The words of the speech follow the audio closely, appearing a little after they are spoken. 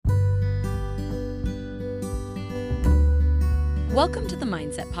Welcome to the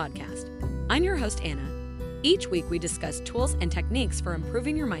Mindset Podcast. I'm your host, Anna. Each week, we discuss tools and techniques for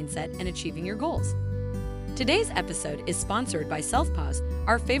improving your mindset and achieving your goals. Today's episode is sponsored by Self-Pause,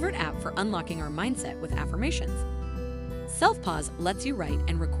 our favorite app for unlocking our mindset with affirmations. Self-Pause lets you write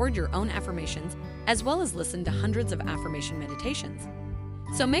and record your own affirmations, as well as listen to hundreds of affirmation meditations.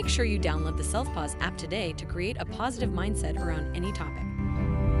 So make sure you download the Self-Pause app today to create a positive mindset around any topic.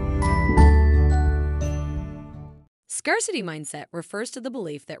 Scarcity mindset refers to the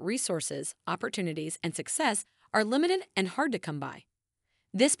belief that resources, opportunities, and success are limited and hard to come by.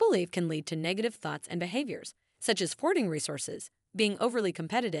 This belief can lead to negative thoughts and behaviors, such as hoarding resources, being overly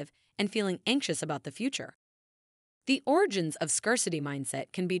competitive, and feeling anxious about the future. The origins of scarcity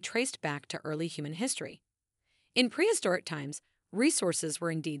mindset can be traced back to early human history. In prehistoric times, resources were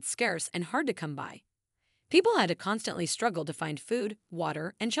indeed scarce and hard to come by. People had to constantly struggle to find food,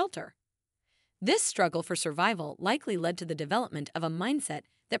 water, and shelter. This struggle for survival likely led to the development of a mindset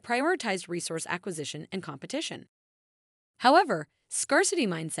that prioritized resource acquisition and competition. However, scarcity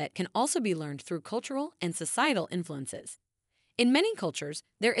mindset can also be learned through cultural and societal influences. In many cultures,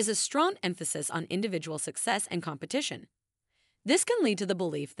 there is a strong emphasis on individual success and competition. This can lead to the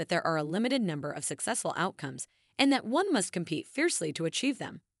belief that there are a limited number of successful outcomes and that one must compete fiercely to achieve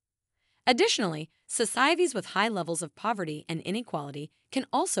them. Additionally, societies with high levels of poverty and inequality can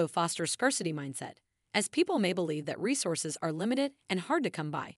also foster scarcity mindset, as people may believe that resources are limited and hard to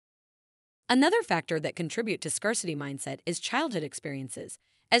come by. Another factor that contributes to scarcity mindset is childhood experiences,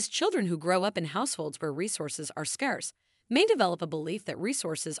 as children who grow up in households where resources are scarce may develop a belief that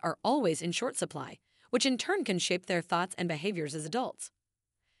resources are always in short supply, which in turn can shape their thoughts and behaviors as adults.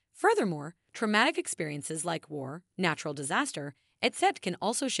 Furthermore, traumatic experiences like war, natural disaster, etc. can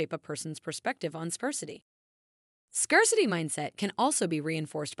also shape a person's perspective on scarcity. Scarcity mindset can also be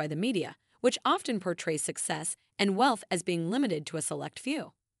reinforced by the media, which often portrays success and wealth as being limited to a select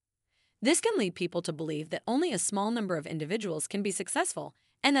few. This can lead people to believe that only a small number of individuals can be successful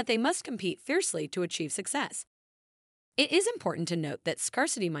and that they must compete fiercely to achieve success. It is important to note that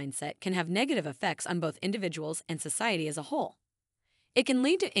scarcity mindset can have negative effects on both individuals and society as a whole. It can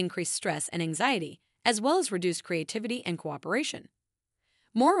lead to increased stress and anxiety, as well as reduced creativity and cooperation.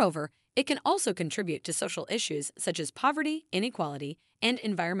 Moreover, it can also contribute to social issues such as poverty, inequality, and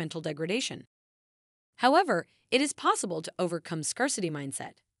environmental degradation. However, it is possible to overcome scarcity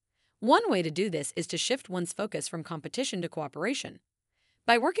mindset. One way to do this is to shift one's focus from competition to cooperation.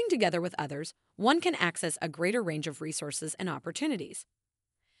 By working together with others, one can access a greater range of resources and opportunities.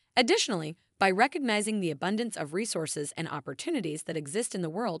 Additionally, by recognizing the abundance of resources and opportunities that exist in the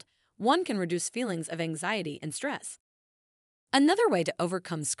world, one can reduce feelings of anxiety and stress. Another way to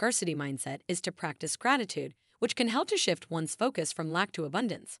overcome scarcity mindset is to practice gratitude, which can help to shift one's focus from lack to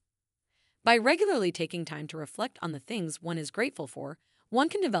abundance. By regularly taking time to reflect on the things one is grateful for, one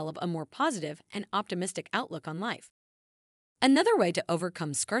can develop a more positive and optimistic outlook on life. Another way to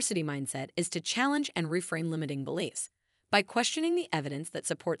overcome scarcity mindset is to challenge and reframe limiting beliefs, by questioning the evidence that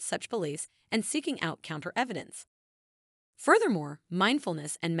supports such beliefs and seeking out counter-evidence. Furthermore,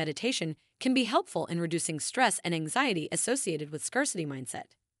 mindfulness and meditation can be helpful in reducing stress and anxiety associated with scarcity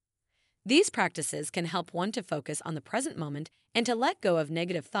mindset. These practices can help one to focus on the present moment and to let go of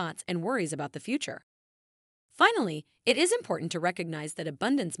negative thoughts and worries about the future. Finally, it is important to recognize that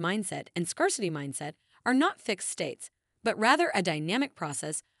abundance mindset and scarcity mindset are not fixed states, but rather a dynamic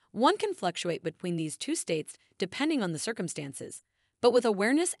process. One can fluctuate between these two states depending on the circumstances, but with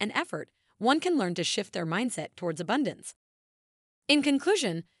awareness and effort, one can learn to shift their mindset towards abundance. In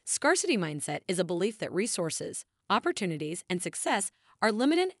conclusion, scarcity mindset is a belief that resources, opportunities, and success are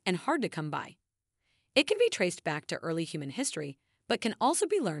limited and hard to come by. It can be traced back to early human history, but can also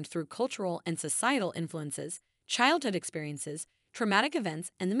be learned through cultural and societal influences, childhood experiences, traumatic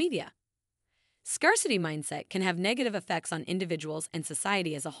events, and the media. Scarcity mindset can have negative effects on individuals and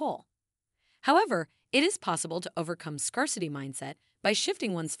society as a whole. However, it is possible to overcome scarcity mindset by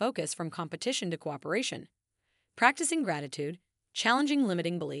shifting one's focus from competition to cooperation, practicing gratitude, challenging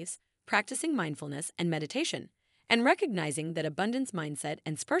limiting beliefs, practicing mindfulness and meditation, and recognizing that abundance mindset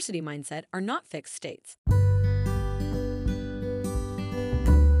and scarcity mindset are not fixed states.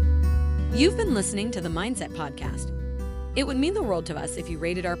 You've been listening to the Mindset Podcast. It would mean the world to us if you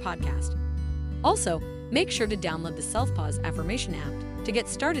rated our podcast. Also, make sure to download the Self-Pause affirmation app to get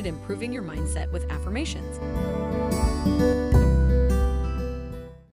started improving your mindset with affirmations.